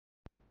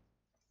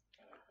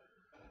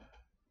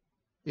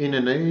In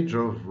an age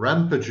of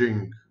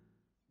rampaging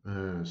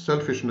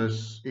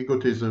selfishness,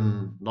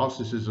 egotism,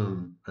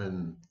 narcissism,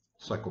 and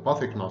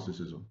psychopathic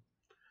narcissism,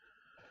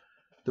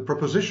 the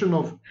proposition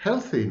of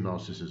healthy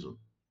narcissism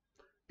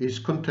is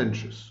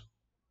contentious.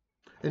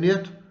 And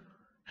yet,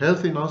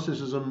 healthy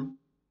narcissism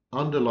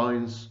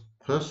underlines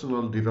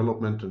personal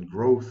development and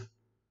growth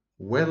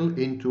well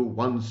into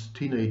one's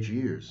teenage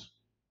years.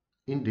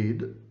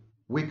 Indeed,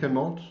 we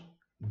cannot,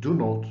 do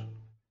not,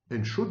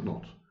 and should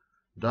not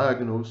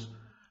diagnose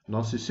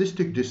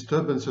narcissistic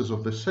disturbances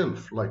of the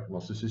self, like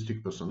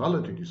narcissistic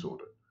personality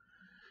disorder,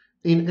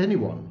 in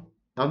anyone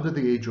under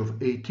the age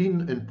of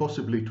 18 and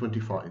possibly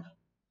 25.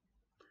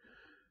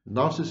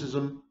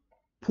 Narcissism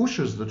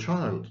pushes the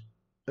child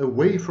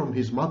away from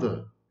his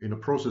mother in a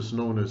process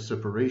known as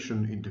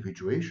separation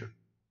individuation.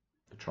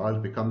 The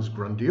child becomes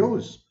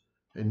grandiose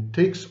and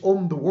takes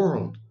on the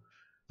world.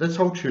 That's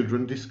how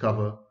children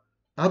discover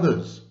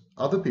others,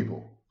 other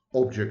people,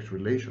 object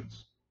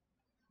relations.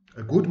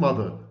 A good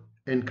mother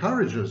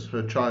encourages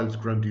her child's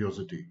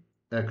grandiosity,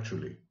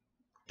 actually,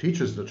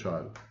 teaches the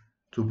child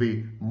to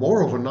be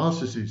more of a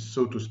narcissist,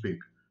 so to speak,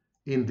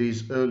 in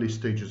these early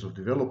stages of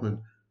development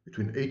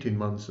between 18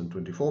 months and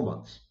 24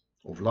 months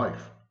of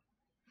life.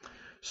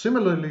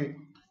 Similarly,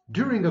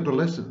 during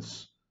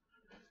adolescence,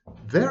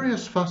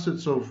 various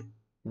facets of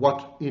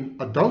what in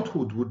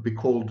adulthood would be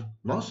called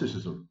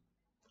narcissism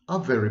are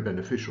very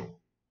beneficial.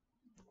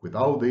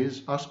 Without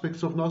these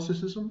aspects of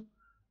narcissism,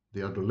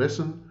 the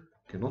adolescent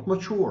cannot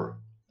mature,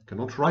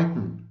 cannot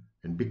ripen,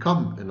 and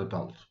become an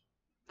adult.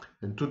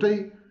 And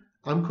today,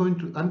 I'm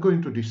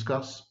going to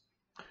discuss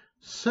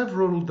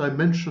several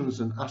dimensions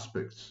and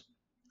aspects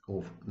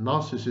of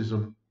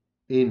narcissism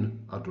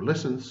in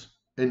adolescence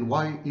and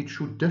why it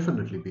should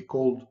definitely be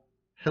called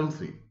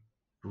healthy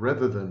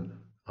rather than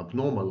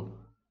abnormal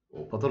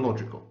or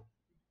pathological.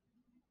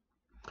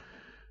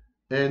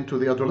 And to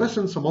the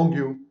adolescents among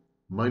you,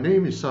 my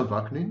name is Sam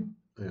Vaknin,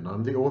 and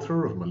I'm the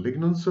author of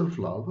Malignant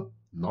Self-Love,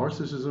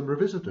 Narcissism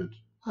Revisited.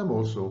 I'm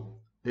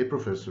also a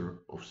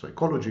professor of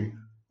psychology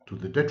to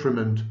the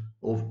detriment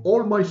of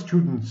all my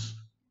students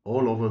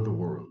all over the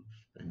world.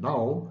 And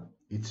now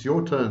it's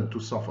your turn to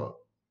suffer.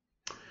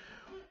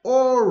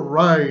 All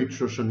right,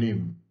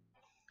 Shoshanim,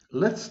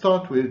 let's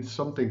start with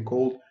something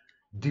called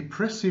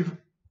depressive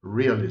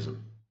realism.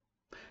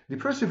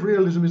 Depressive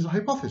realism is a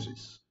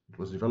hypothesis. It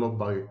was developed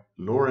by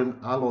Lauren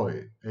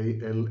Alloy,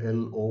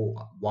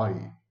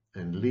 Alloy,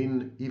 and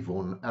Lynn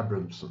Yvonne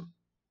Abramson.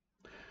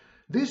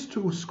 These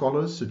two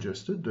scholars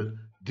suggested that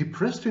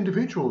depressed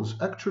individuals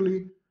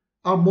actually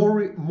are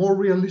more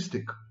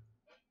realistic.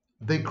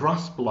 They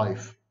grasp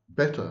life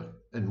better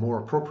and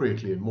more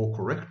appropriately and more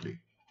correctly.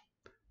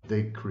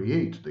 They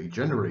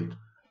generate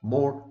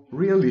more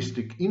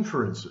realistic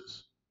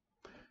inferences.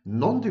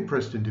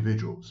 Non-depressed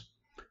individuals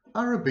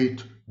are a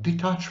bit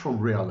detached from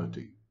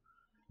reality.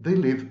 They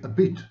live a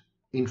bit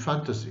in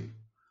fantasy.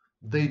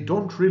 They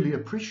don't really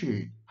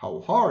appreciate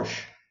how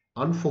harsh,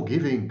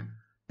 unforgiving,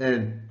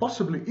 and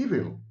possibly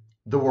evil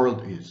the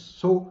world is.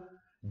 So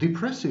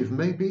depressive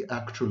may be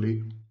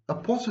actually a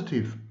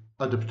positive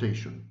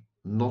adaptation,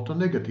 not a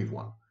negative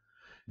one.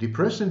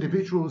 Depressed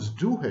individuals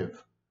do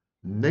have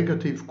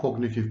negative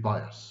cognitive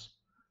bias.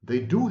 They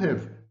do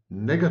have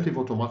negative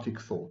automatic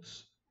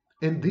thoughts.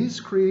 And these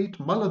create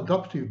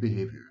maladaptive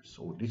behaviors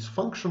or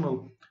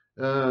dysfunctional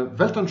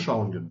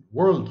Weltanschauungen,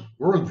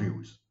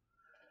 worldviews.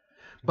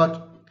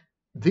 But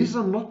these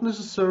are not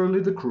necessarily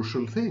the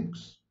crucial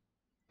things,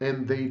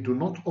 and they do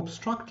not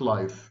obstruct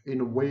life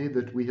in a way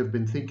that we have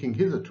been thinking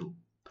hitherto.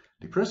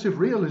 Depressive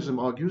realism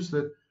argues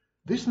that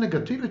this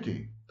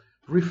negativity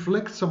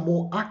reflects a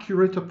more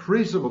accurate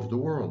appraisal of the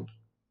world,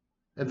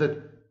 and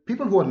that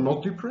people who are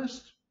not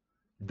depressed,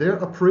 their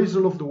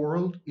appraisal of the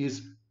world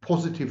is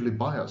positively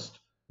biased,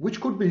 which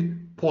could be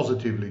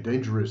positively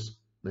dangerous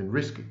and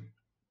risky.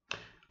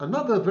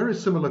 Another very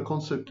similar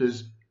concept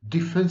is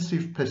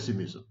defensive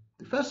pessimism.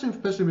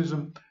 Defensive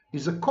pessimism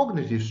is a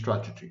cognitive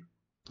strategy.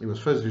 It was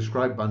first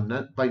described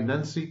by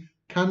Nancy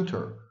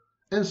Cantor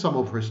and some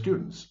of her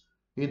students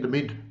in the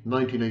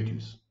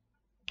mid-1980s.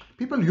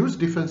 People use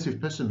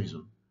defensive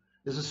pessimism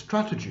as a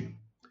strategy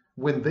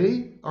when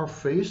they are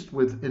faced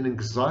with an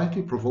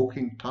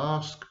anxiety-provoking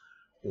task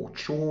or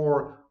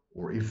chore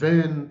or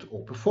event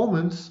or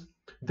performance.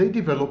 They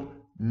develop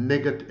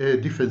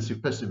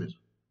defensive pessimism.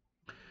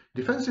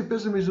 Defensive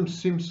pessimism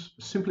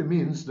simply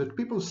means that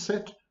people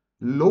set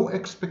low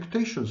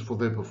expectations for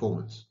their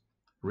performance,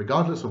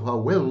 regardless of how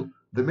well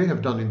they may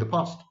have done in the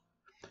past.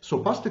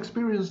 So past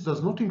experience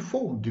does not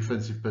inform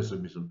defensive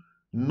pessimism,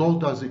 nor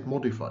does it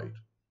modify it.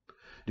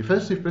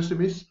 Defensive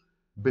pessimists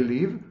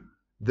believe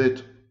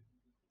that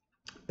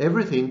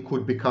everything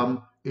could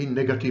become a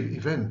negative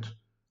event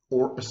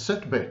or a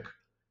setback,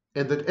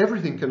 and that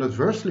everything can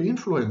adversely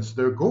influence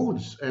their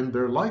goals and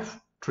their life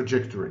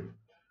trajectory.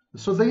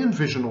 So they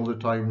envision all the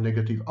time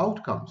negative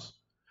outcomes.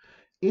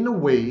 In a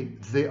way,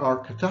 they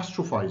are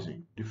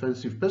catastrophizing.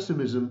 Defensive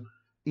pessimism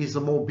is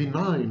a more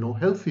benign or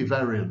healthy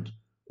variant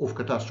of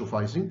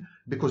catastrophizing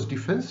because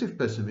defensive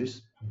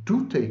pessimists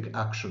do take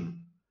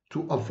action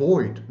to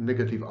avoid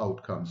negative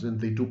outcomes, and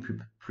they do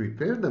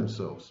prepare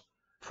themselves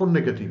for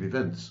negative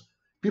events.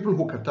 People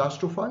who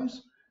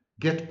catastrophize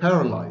get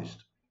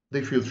paralyzed.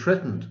 They feel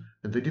threatened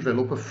and they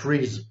develop a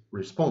freeze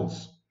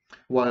response,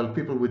 while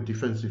people with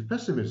defensive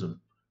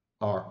pessimism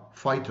are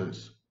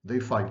fighters. They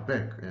fight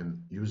back,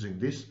 and using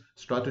this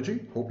strategy,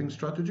 coping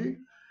strategy,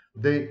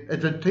 they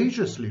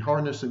advantageously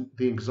harness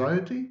the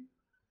anxiety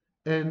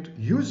and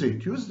use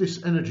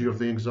this energy of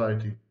the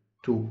anxiety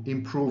to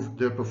improve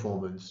their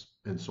performance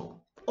and so on.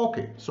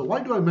 Okay, so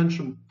why do I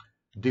mention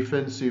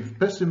defensive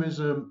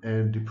pessimism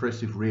and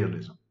depressive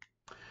realism?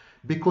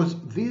 Because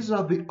these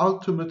are the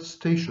ultimate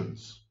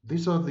stations,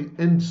 these are the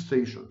end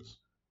stations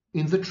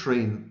in the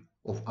train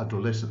of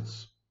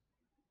adolescence.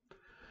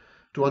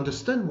 To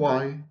understand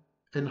why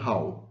and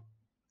how,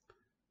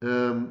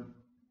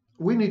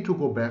 we need to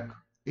go back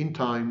in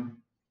time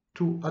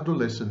to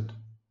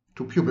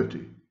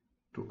puberty,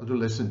 to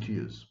adolescent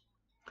years.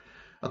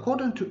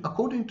 According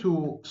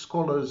to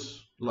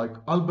scholars like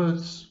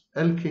Alberts,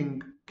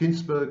 Elking,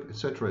 Ginsberg,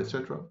 etc.,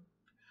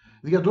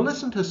 the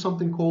adolescent has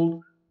something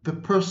called the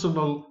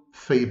personal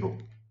fable.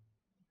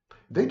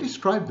 They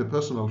describe the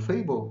personal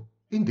fable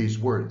in these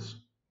words.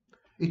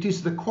 It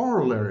is the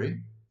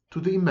corollary to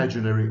the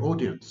imaginary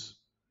audience,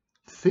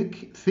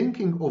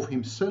 thinking of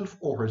himself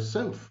or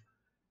herself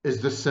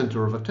as the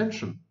center of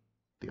attention.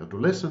 The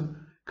adolescent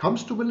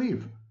comes to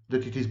believe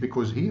that it is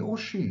because he or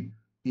she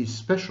is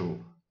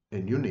special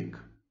and unique.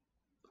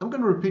 I'm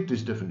going to repeat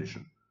this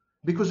definition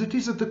because it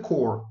is at the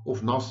core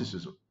of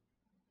narcissism.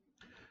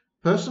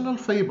 Personal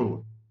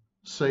fable,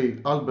 say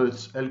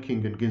Alberts,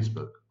 Elking, and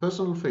Ginsberg,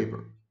 personal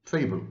fable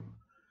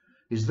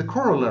is the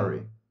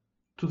corollary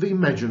to the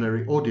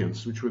imaginary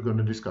audience, which we're going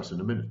to discuss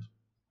in a minute.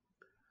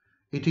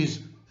 It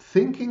is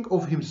thinking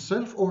of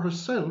himself or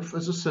herself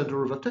as a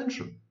center of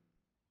attention.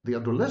 The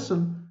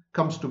adolescent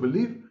comes to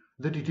believe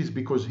that it is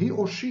because he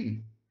or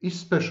she is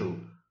special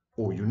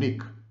or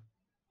unique.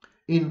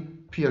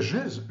 In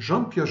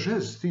Jean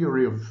Piaget's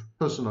theory of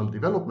personal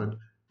development,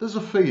 there's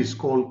a phase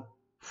called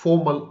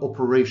formal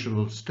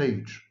operational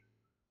stage,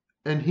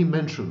 and he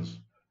mentions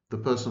the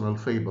personal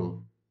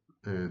fable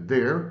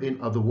there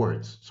in other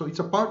words. So it's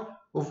a part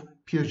of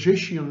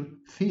Piagetian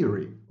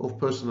theory of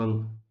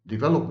personal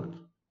development.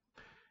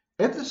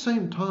 At the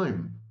same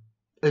time,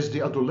 as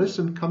the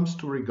adolescent comes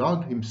to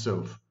regard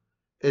himself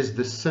as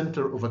the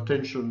center of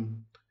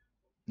attention,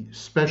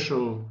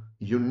 special,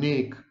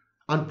 unique,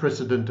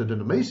 unprecedented,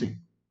 and amazing,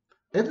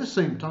 at the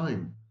same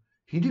time,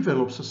 he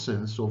develops a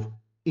sense of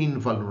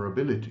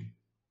invulnerability.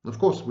 Of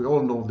course, we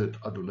all know that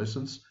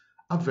adolescents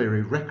are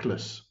very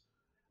reckless.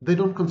 They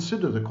don't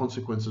consider the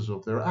consequences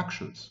of their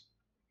actions.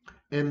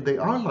 And they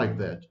are like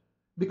that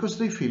because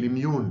they feel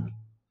immune.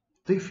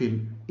 They feel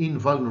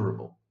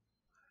invulnerable.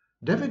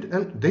 David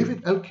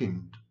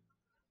Elkind,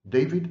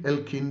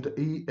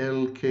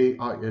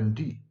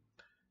 E-L-K-I-N-D,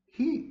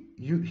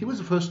 he was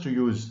the first to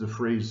use the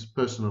phrase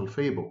personal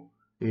fable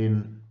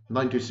in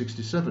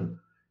 1967.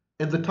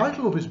 And the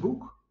title of his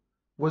book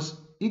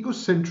was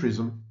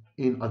Egocentrism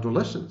in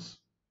Adolescence.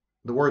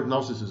 The word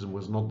narcissism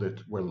was not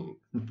that well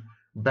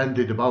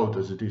bandied about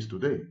as it is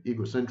today.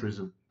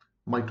 Egocentrism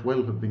might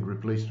well have been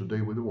replaced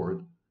today with the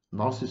word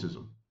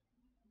narcissism.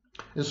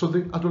 And so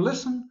the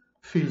adolescent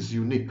feels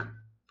unique.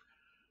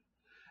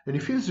 And he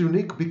feels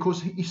unique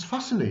because he is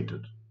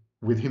fascinated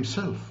with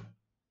himself.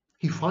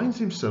 He finds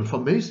himself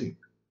amazing,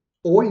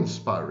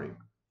 awe-inspiring,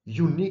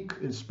 unique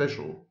and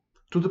special,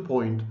 to the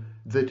point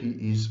that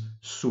he is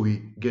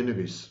sui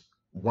generis,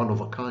 one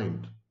of a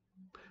kind.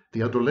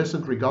 The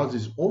adolescent regards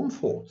his own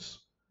thoughts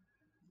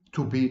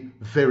to be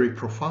very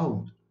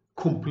profound,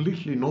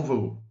 completely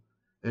novel,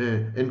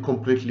 and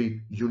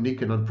completely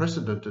unique and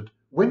unprecedented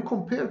when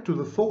compared to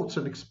the thoughts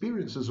and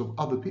experiences of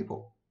other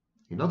people.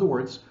 In other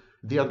words,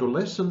 the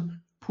adolescent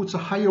puts a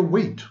higher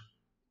weight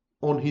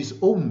on his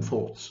own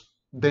thoughts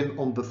than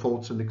on the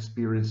thoughts and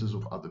experiences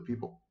of other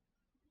people.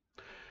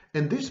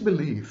 And this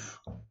belief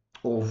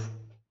of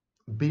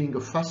being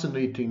a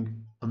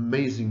fascinating,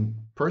 amazing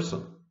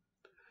person,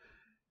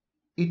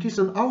 it is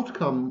an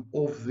outcome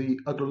of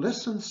the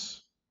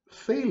adolescent's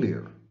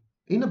failure,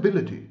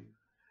 inability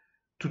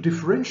to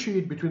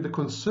differentiate between the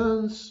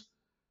concerns,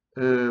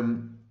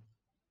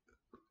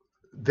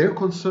 their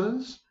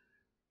concerns,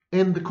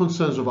 and the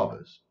concerns of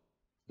others.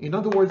 In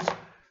other words,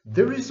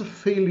 there is a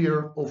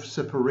failure of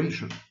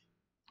separation.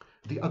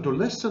 The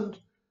adolescent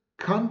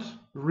can't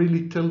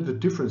really tell the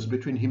difference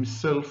between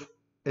himself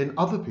and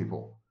other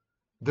people.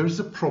 There's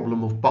a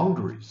problem of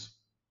boundaries.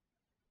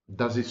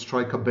 Does it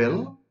strike a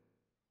bell?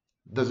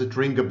 Does it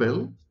ring a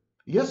bell?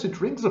 Yes, it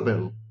rings a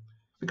bell,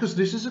 because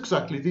this is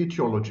exactly the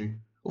etiology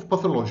of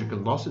pathological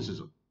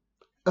narcissism,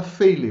 a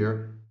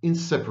failure in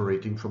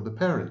separating from the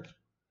parent.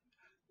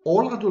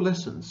 All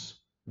adolescents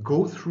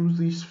go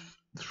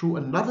through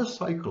another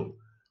cycle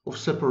of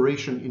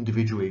separation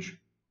individuation,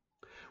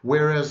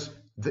 whereas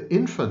the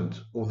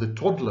infant or the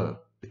toddler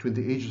between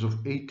the ages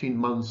of 18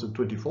 months and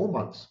 24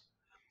 months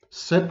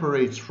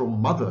separates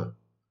from mother,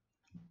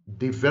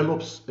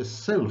 develops a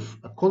self,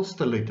 a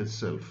constellated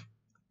self,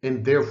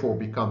 and therefore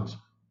becomes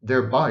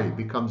thereby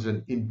becomes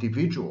an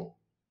individual,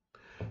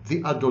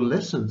 the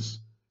adolescence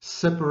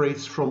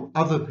separates from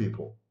other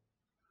people.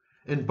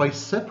 And by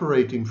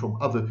separating from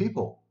other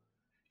people,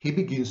 he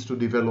begins to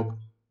develop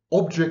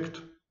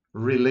object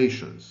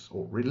relations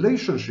or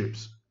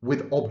relationships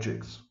with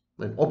objects.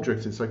 And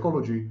objects in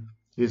psychology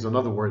is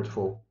another word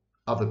for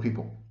other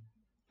people.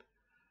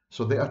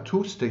 So there are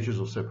two stages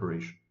of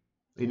separation.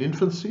 In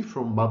infancy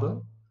from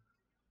mother,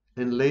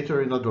 and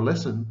later in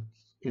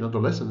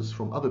adolescence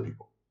from other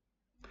people.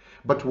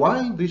 But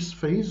while this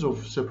phase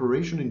of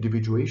separation,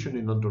 individuation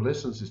in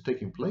adolescence is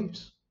taking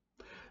place,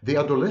 the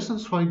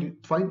adolescent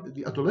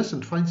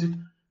finds it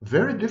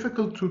very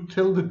difficult to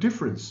tell the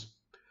difference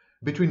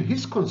between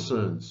his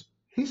concerns,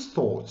 his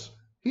thoughts,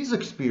 his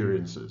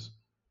experiences,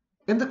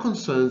 and the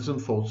concerns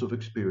and thoughts of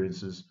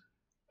experiences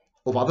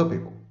of other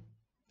people.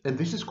 And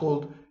this is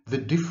called the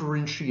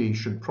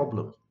differentiation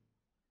problem.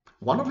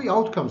 One of the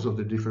outcomes of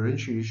the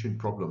differentiation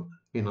problem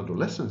in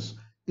adolescence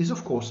is,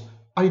 of course,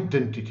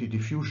 identity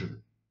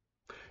diffusion.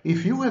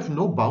 If you have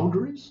no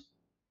boundaries,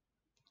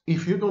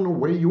 if you don't know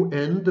where you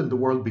end and the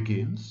world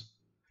begins,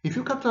 if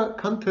you can't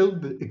tell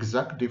the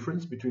exact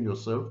difference between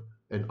yourself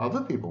and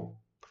other people,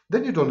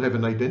 then you don't have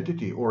an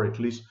identity, or at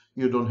least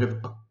you don't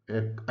have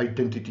an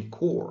identity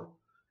core,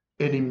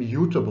 an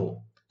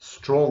immutable,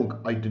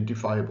 strong,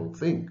 identifiable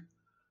thing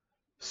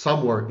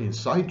somewhere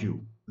inside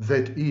you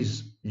that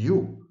is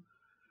you.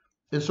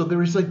 And so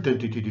there is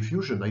identity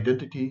diffusion.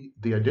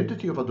 The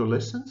identity of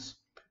adolescence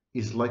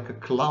is like a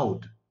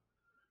cloud.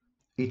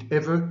 It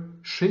ever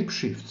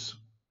shapeshifts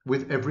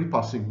with every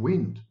passing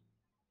wind.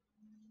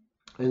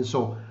 And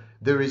so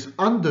there is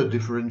under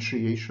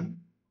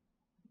differentiation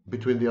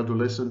between the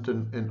adolescent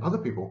and other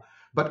people.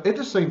 But at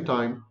the same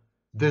time,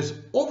 there's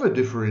over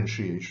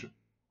differentiation.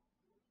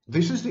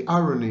 This is the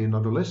irony in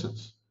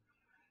adolescence.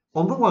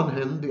 On the one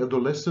hand, the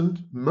adolescent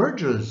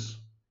merges,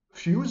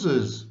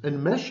 fuses,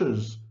 and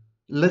meshes,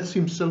 lets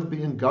himself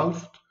be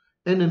engulfed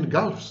and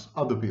engulfs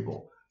other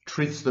people,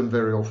 treats them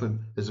very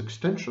often as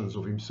extensions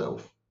of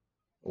himself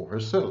or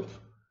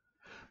herself.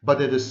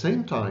 But at the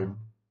same time,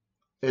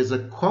 as a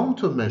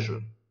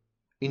countermeasure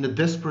in a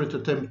desperate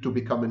attempt to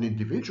become an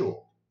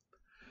individual,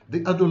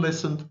 the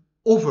adolescent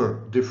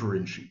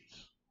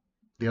over-differentiates.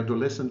 The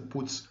adolescent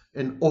puts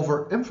an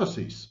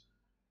overemphasis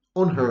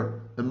on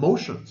her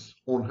emotions,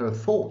 on her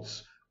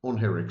thoughts, on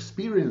her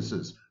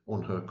experiences,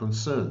 on her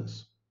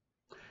concerns.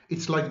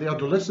 It's like the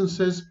adolescent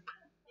says,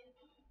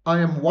 I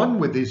am one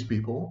with these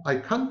people. I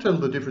can't tell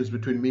the difference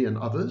between me and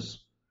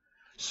others.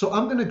 So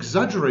I'm going to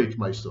exaggerate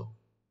myself.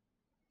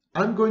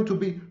 I'm going to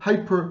be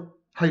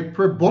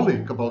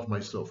hyperbolic about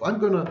myself. I'm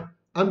going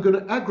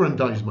to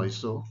aggrandize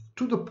myself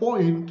to the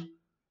point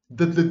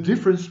that the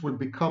difference will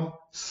become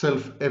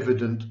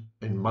self-evident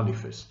and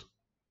manifest.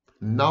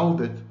 Now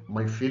that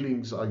my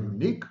feelings are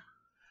unique,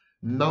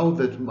 now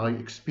that my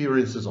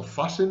experiences are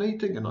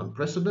fascinating and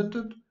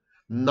unprecedented,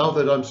 now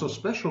that I'm so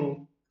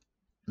special,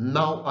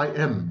 now I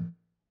am.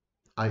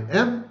 I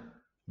am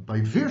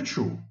by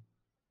virtue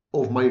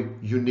of my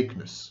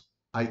uniqueness.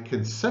 I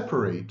can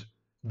separate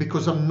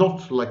because I'm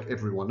not like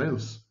everyone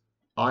else.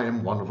 I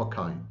am one of a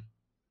kind.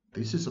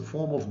 This is a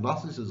form of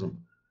narcissism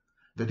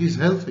that is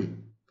healthy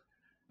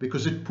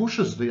because it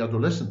pushes the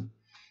adolescent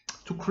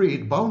to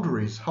create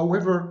boundaries,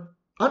 however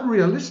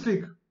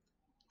unrealistic,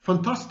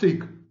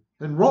 fantastic,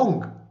 and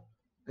wrong,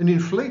 and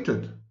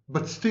inflated,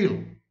 but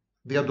still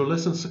the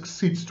adolescent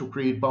succeeds to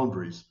create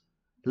boundaries,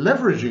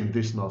 leveraging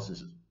this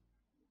narcissism.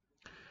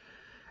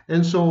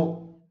 And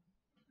so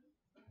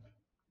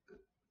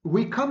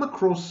we come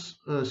across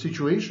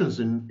situations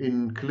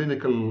in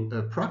clinical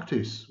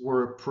practice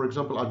where, for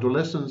example,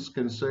 adolescents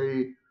can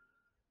say,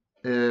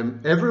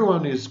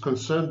 everyone is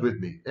concerned with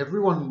me,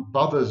 everyone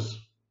bothers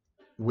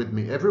with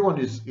me, everyone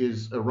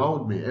is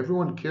around me,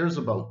 everyone cares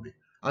about me.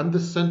 I'm the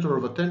center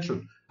of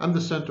attention. I'm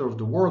the center of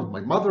the world.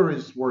 My mother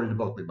is worried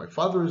about me. My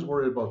father is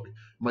worried about me.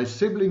 My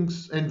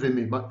siblings envy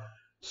me.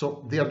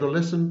 So the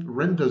adolescent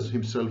renders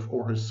himself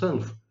or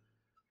herself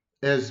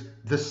as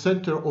the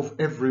center of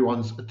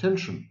everyone's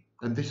attention.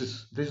 And this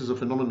is a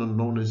phenomenon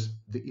known as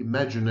the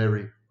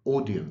imaginary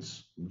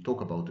audience. We'll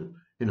talk about it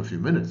in a few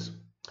minutes.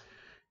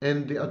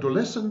 And the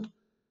adolescent,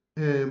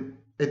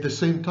 at the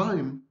same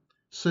time,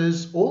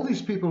 says, all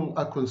these people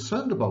are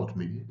concerned about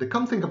me. They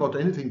can't think about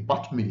anything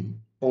but me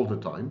all the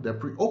time. They're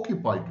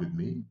preoccupied with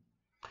me.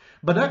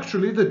 But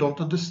actually, they don't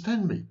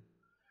understand me.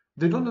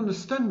 They don't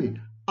understand me.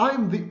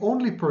 I'm the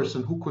only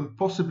person who can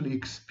possibly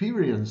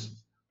experience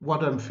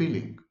what I'm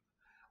feeling.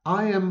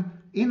 I am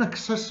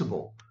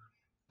inaccessible.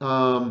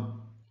 I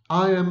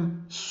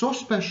am so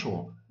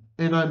special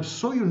and I'm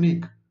so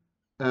unique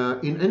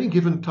in any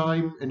given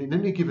time and in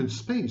any given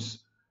space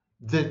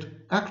that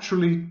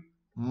actually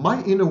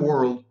my inner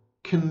world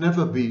can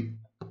never be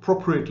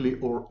appropriately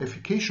or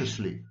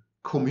efficaciously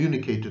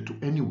communicated to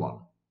anyone.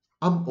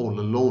 I'm all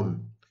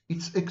alone.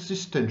 It's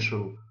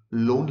existential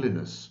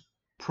loneliness,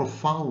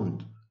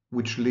 profound,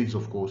 which leads,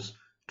 of course,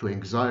 to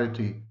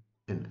anxiety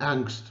and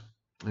angst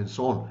and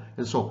so on.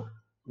 And so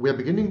we are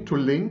beginning to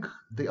link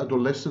the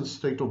adolescent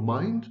state of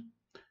mind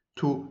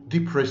to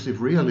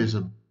depressive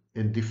realism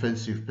and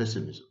defensive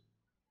pessimism,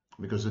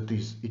 because it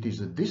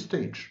is at this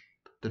stage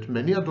that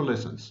many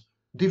adolescents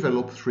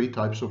develop three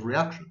types of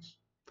reactions.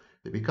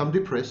 They become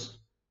depressed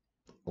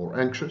or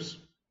anxious,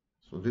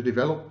 so they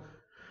develop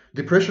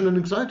depression and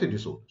anxiety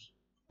disorders,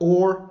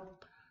 or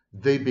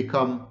they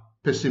become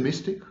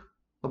pessimistic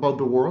about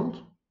the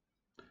world,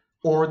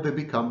 or they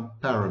become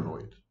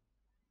paranoid,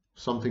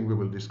 something we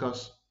will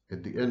discuss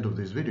at the end of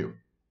this video,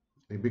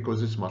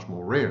 because it's much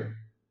more rare.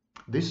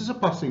 This is a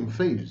passing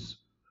phase.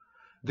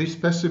 This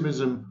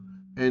pessimism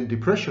and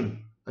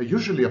depression are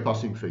usually a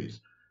passing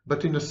phase,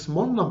 but in a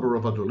small number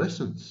of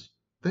adolescents,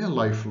 they are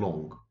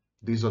lifelong.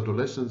 These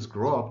adolescents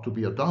grow up to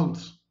be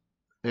adults,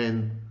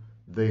 and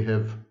they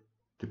have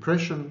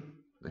depression,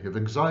 they have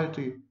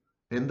anxiety,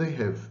 and they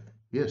have,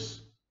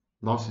 yes,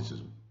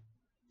 narcissism.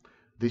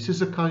 This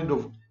is a kind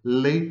of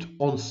late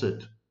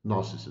onset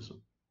narcissism.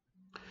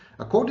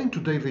 According to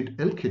David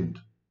Elkind,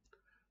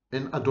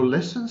 an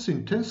adolescent's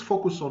intense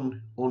focus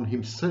on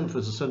himself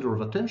as a center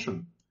of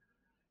attention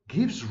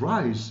gives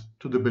rise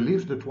to the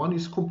belief that one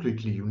is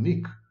completely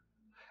unique,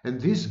 and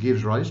this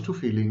gives rise to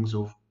feelings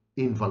of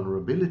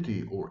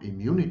invulnerability or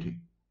immunity.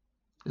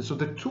 And so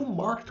the two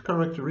marked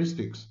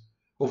characteristics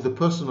of the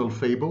personal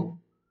fable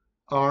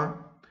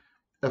are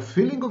a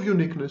feeling of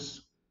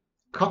uniqueness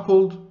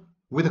coupled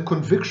with a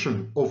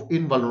conviction of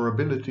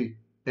invulnerability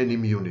and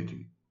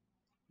immunity.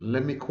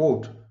 Let me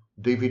quote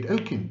David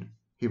Elkind.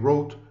 He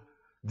wrote,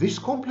 "This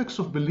complex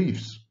of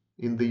beliefs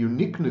in the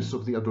uniqueness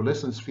of the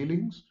adolescent's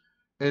feelings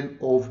and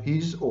of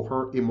his or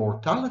her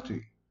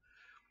immortality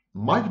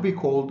might be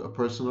called a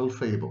personal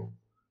fable,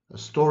 a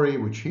story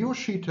which he or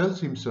she tells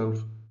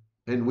himself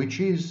and which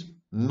is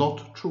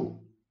not true."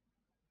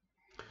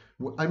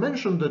 I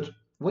mentioned that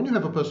when you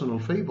have a personal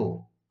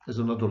fable as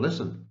an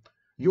adolescent,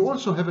 you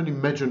also have an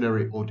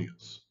imaginary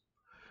audience.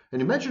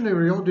 An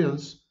imaginary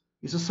audience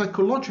is a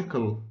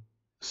psychological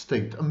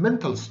state, a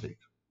mental state.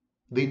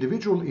 The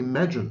individual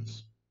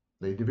imagines,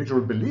 the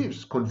individual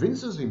believes,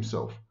 convinces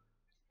himself,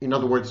 in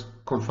other words,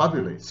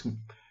 confabulates,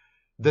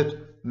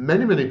 that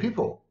many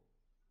people,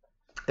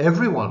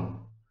 everyone,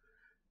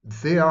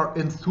 they are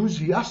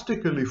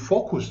enthusiastically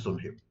focused on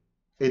him,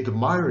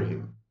 admire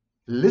him,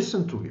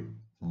 listen to him,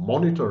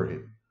 monitor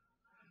him,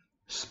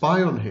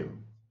 spy on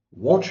him,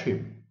 watch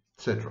him,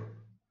 etc.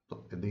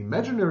 The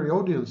imaginary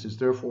audience is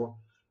therefore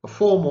a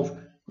form of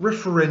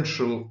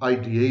referential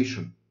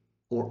ideation,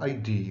 or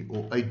ID,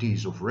 or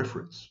IDs of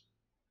reference.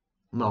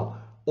 Now,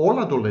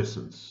 all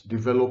adolescents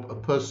develop a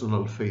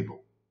personal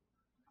fable.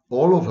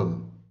 All of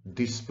them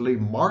display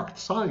marked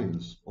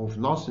signs of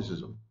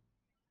narcissism,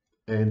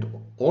 and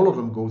all of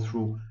them go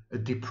through a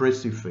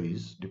depressive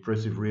phase,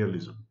 depressive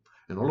realism,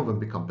 and all of them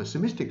become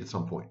pessimistic at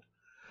some point.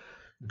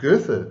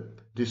 Goethe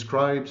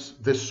describes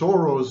The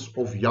Sorrows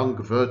of Young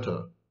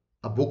Werther,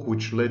 a book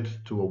which led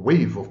to a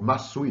wave of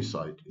mass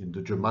suicide in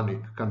the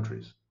Germanic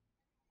countries.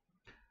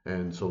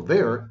 And so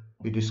there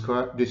he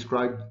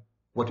described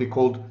what he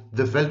called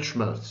the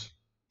Weltschmerz,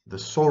 the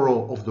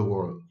sorrow of the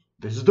world.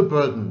 This is the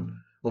burden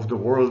of the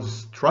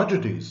world's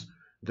tragedies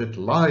that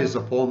lies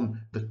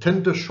upon the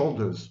tender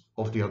shoulders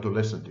of the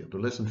adolescent. The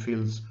adolescent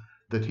feels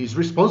that he's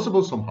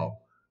responsible somehow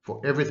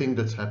for everything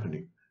that's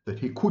happening, that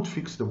he could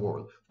fix the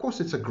world. Of course,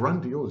 it's a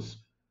grandiose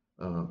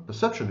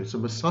perception. It's a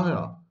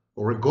messiah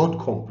or a god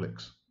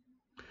complex.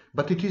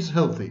 But it is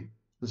healthy,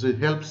 as it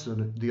helps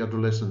the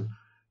adolescent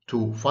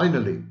to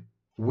finally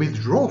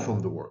withdraw from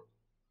the world.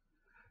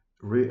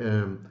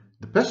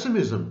 The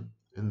pessimism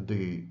and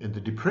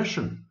the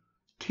depression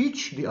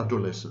teach the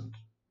adolescent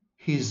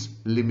his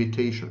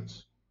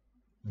limitations.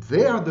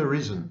 They are the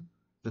reason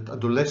that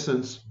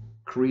adolescents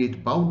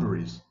create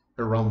boundaries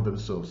around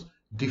themselves,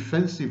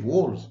 defensive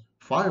walls,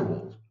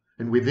 firewalls,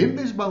 and within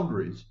these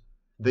boundaries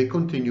they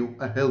continue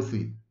a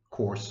healthy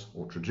course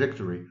or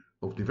trajectory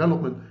of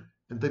development,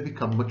 and they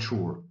become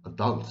mature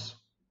adults.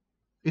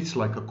 It's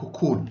like a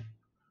cocoon,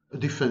 a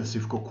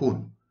defensive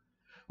cocoon.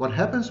 What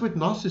happens with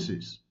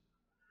narcissists?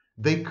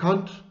 They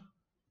can't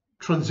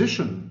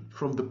transition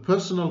from the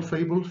personal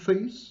fable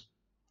phase,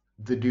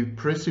 the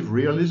depressive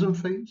realism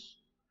phase,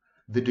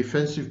 the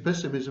defensive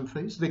pessimism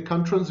phase. They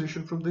can't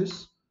transition from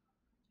this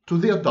to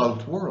the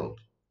adult world.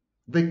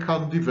 They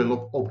can't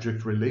develop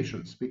object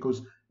relations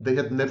because they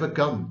had never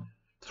gone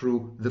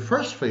through the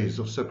first phase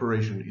of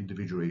separation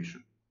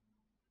individuation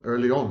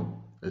early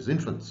on as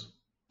infants.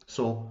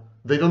 So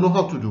they don't know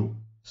how to do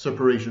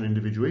separation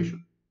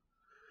individuation.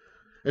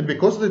 And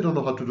because they don't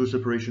know how to do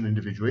separation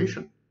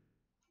individuation,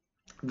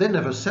 they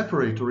never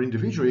separate or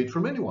individuate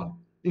from anyone,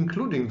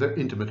 including their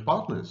intimate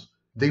partners.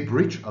 They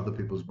breach other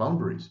people's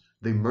boundaries.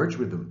 They merge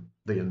with them.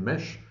 They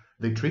enmesh.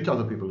 They treat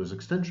other people as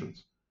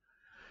extensions.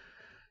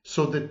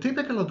 So the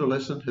typical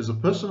adolescent has a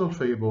personal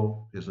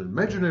fable, has an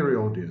imaginary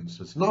audience,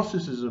 has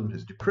narcissism,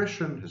 has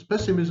depression, has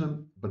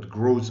pessimism, but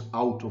grows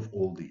out of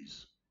all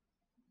these.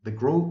 They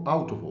grow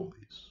out of all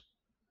these.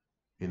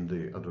 In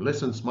the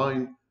adolescent's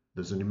mind,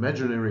 there's an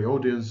imaginary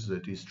audience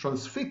that is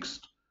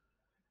transfixed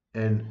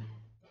and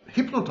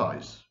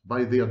hypnotized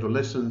by the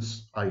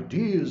adolescent's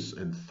ideas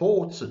and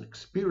thoughts and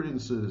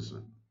experiences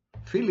and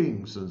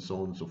feelings and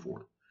so on and so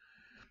forth.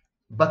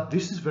 But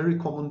this is very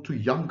common to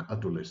young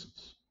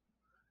adolescents.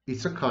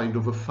 It's a kind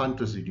of a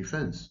fantasy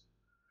defense.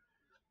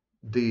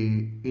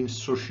 In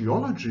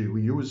sociology,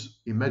 we use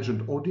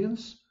imagined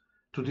audience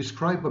to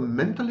describe a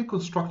mentally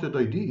constructed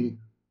idea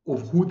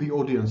of who the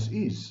audience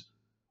is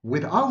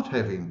without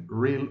having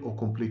real or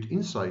complete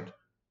insight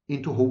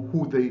into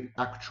who they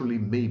actually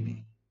may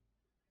be.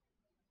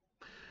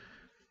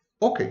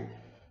 Okay,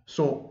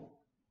 so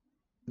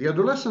the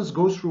adolescent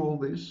goes through all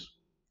this,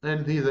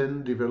 and he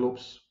then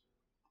develops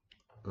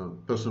a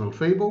personal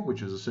fable,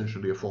 which is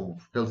essentially a form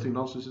of healthy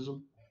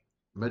narcissism,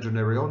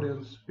 imaginary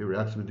audience. He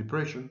reacts with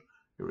depression,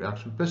 he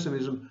reacts with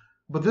pessimism,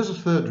 but there's a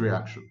third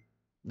reaction.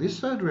 This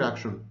third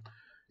reaction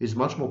is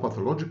much more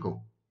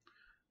pathological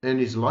and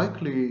is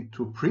likely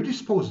to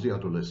predispose the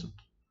adolescent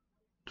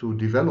to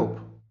develop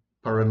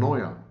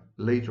paranoia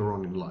later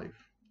on in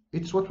life.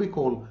 It's what we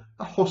call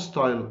a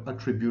hostile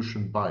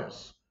attribution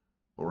bias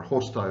or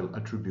hostile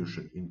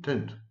attribution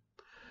intent.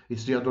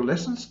 It's the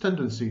adolescent's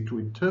tendency to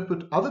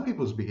interpret other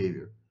people's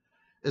behavior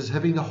as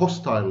having a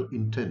hostile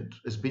intent,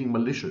 as being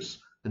malicious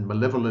and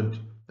malevolent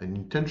and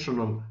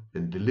intentional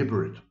and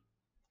deliberate.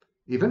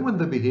 Even when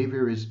the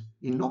behavior is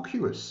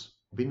innocuous,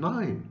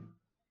 benign,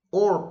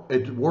 or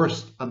at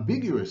worst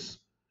ambiguous,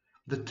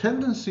 the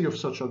tendency of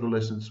such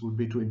adolescents would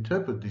be to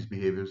interpret these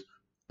behaviors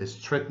as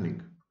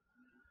threatening.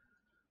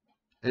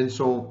 And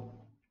so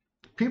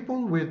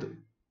people with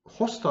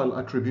hostile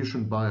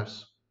attribution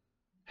bias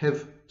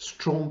have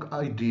strong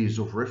ideas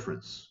of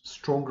reference,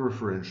 strong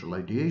referential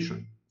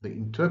ideation. They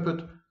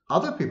interpret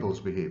other people's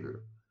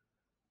behavior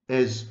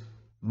as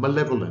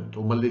malevolent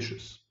or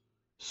malicious.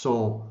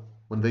 So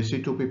when they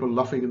see two people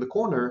laughing in the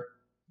corner,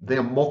 they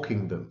are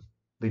mocking them.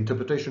 The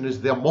interpretation is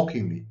they are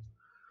mocking me.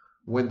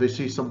 When they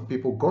see some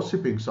people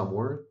gossiping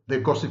somewhere, they're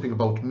gossiping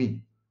about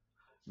me.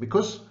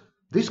 Because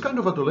this kind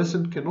of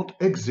adolescent cannot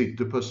exit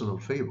the personal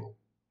fable.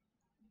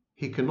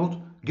 He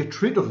cannot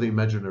get rid of the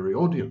imaginary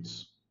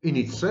audience, in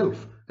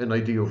itself an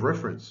idea of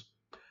reference.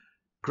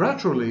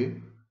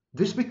 Gradually,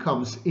 this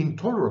becomes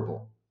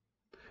intolerable.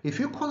 If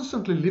you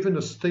constantly live in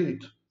a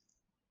state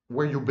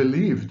where you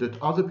believe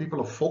that other people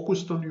are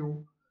focused on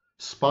you,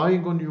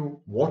 spying on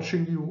you,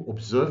 watching you,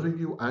 observing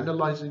you,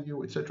 analyzing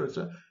you, etc.,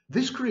 etc.,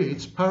 this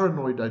creates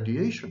paranoid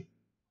ideation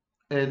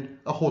and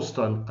a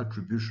hostile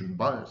attribution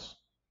bias.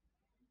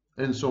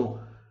 And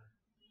so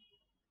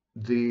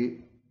this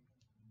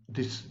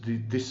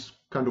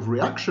kind of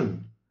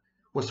reaction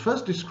was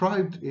first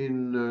described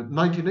in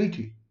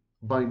 1980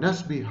 by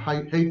Nasby,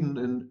 Hayden,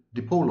 and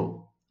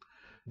DiPolo.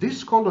 These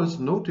scholars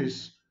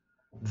notice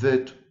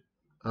that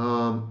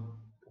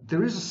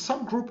there is a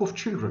subgroup of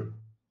children,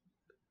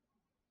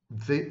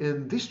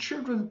 and these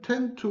children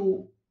tend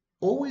to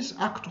always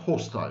act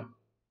hostile.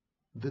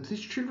 That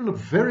these children are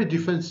very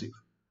defensive.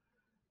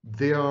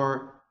 They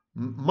are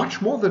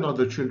much more than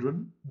other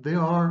children. They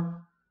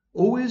are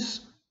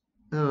always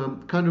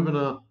kind of in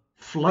a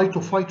flight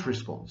or fight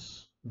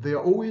response. They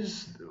are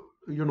always,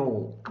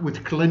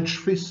 with clenched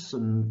fists,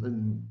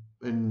 and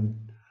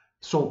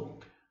so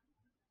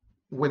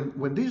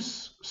when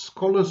these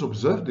scholars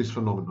observed this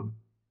phenomenon,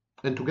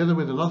 and together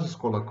with another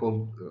scholar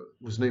called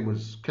whose name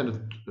was Kenneth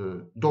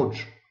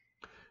Dodge,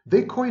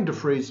 they coined the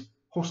phrase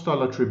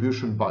hostile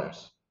attribution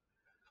bias.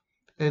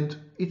 And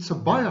it's a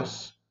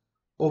bias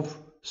of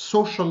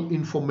social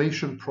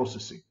information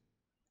processing.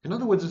 In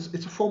other words,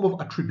 it's a form of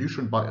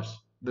attribution bias.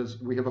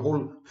 We have a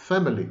whole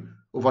family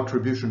of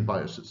attribution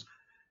biases.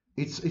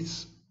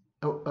 It's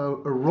a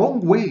wrong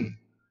way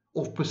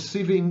of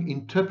perceiving,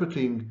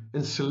 interpreting,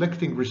 and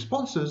selecting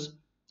responses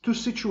to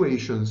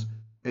situations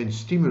and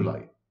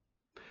stimuli.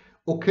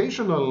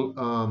 Occasional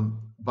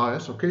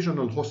bias,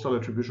 occasional hostile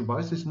attribution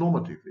bias is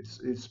normative.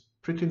 It's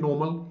pretty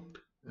normal,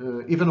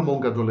 even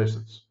among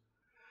adolescents.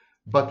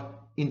 But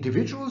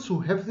individuals who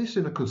have this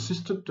in a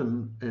consistent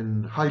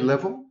and high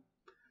level,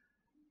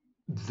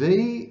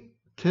 they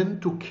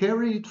tend to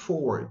carry it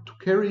forward, to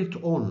carry it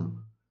on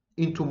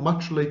into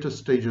much later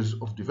stages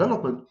of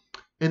development,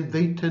 and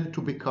they tend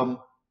to become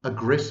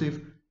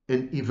aggressive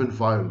and even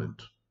violent.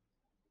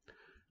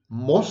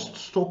 Most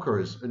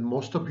stalkers and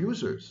most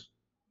abusers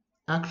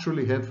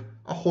actually have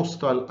a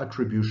hostile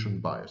attribution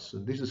bias,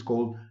 and this is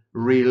called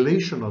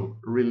relational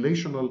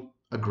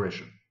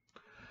aggression.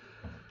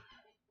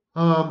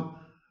 Hostile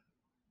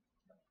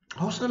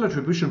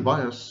attribution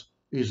bias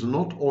is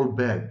not all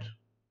bad,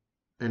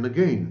 and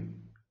again,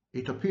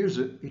 it appears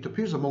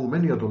among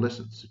many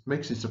adolescents. It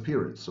makes its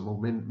appearance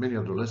among many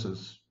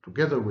adolescents,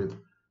 together with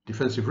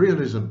depressive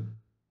realism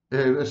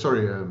and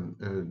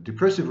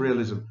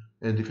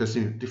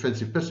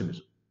defensive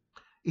pessimism.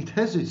 It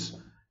has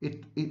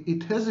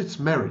its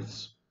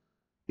merits.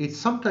 It's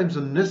sometimes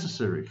a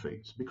necessary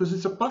phase because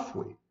it's a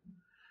pathway.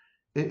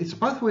 It's a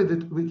pathway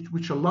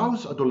which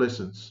allows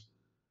adolescents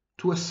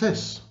to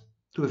assess,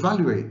 to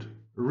evaluate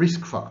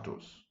risk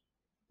factors.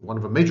 One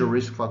of the major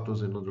risk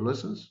factors in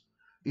adolescence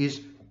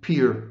is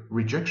peer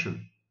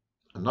rejection.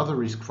 Another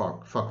risk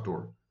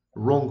factor,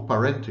 wrong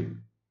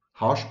parenting,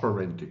 harsh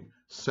parenting,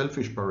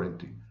 selfish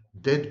parenting,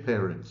 dead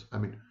parents.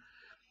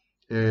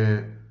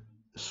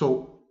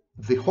 So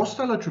The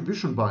hostile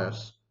attribution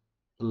bias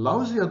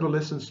allows the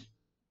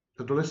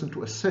adolescent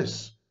to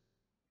assess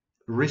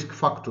risk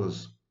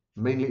factors,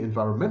 mainly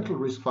environmental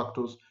risk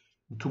factors,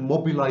 to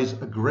mobilize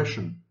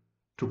aggression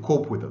to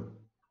cope with them.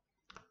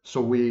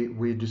 So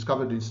we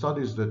discovered in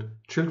studies that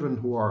children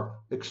who are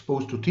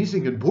exposed to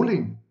teasing and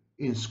bullying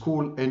in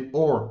school and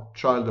or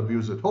child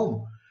abuse at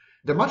home,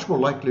 they're much more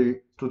likely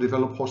to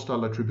develop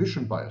hostile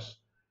attribution bias.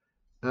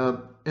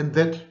 And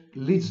that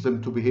leads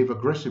them to behave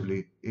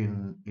aggressively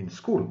in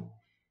school.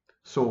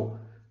 So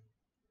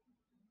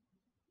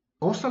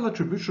hostile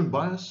attribution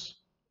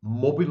bias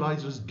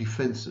mobilizes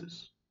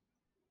defenses.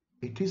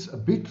 It is a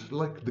bit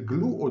like the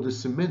glue or the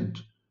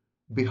cement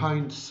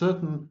behind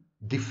certain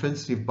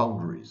defensive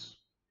boundaries.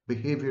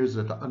 Behaviors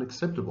that are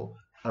unacceptable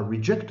are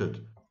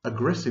rejected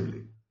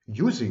aggressively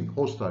using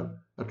hostile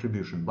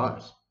attribution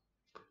bias.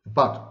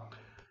 But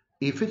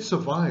if it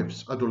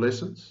survives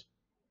adolescence,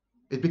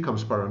 it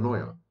becomes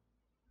paranoia.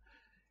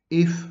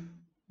 If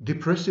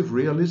depressive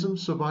realism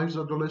survives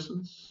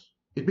adolescence,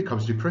 it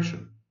becomes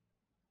depression.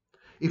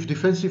 If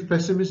defensive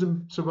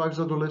pessimism survives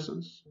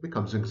adolescence, it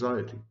becomes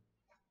anxiety.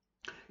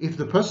 If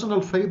the personal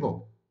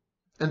fable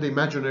and the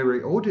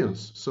imaginary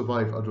audience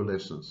survive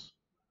adolescence,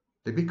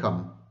 they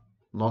become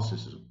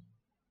narcissism.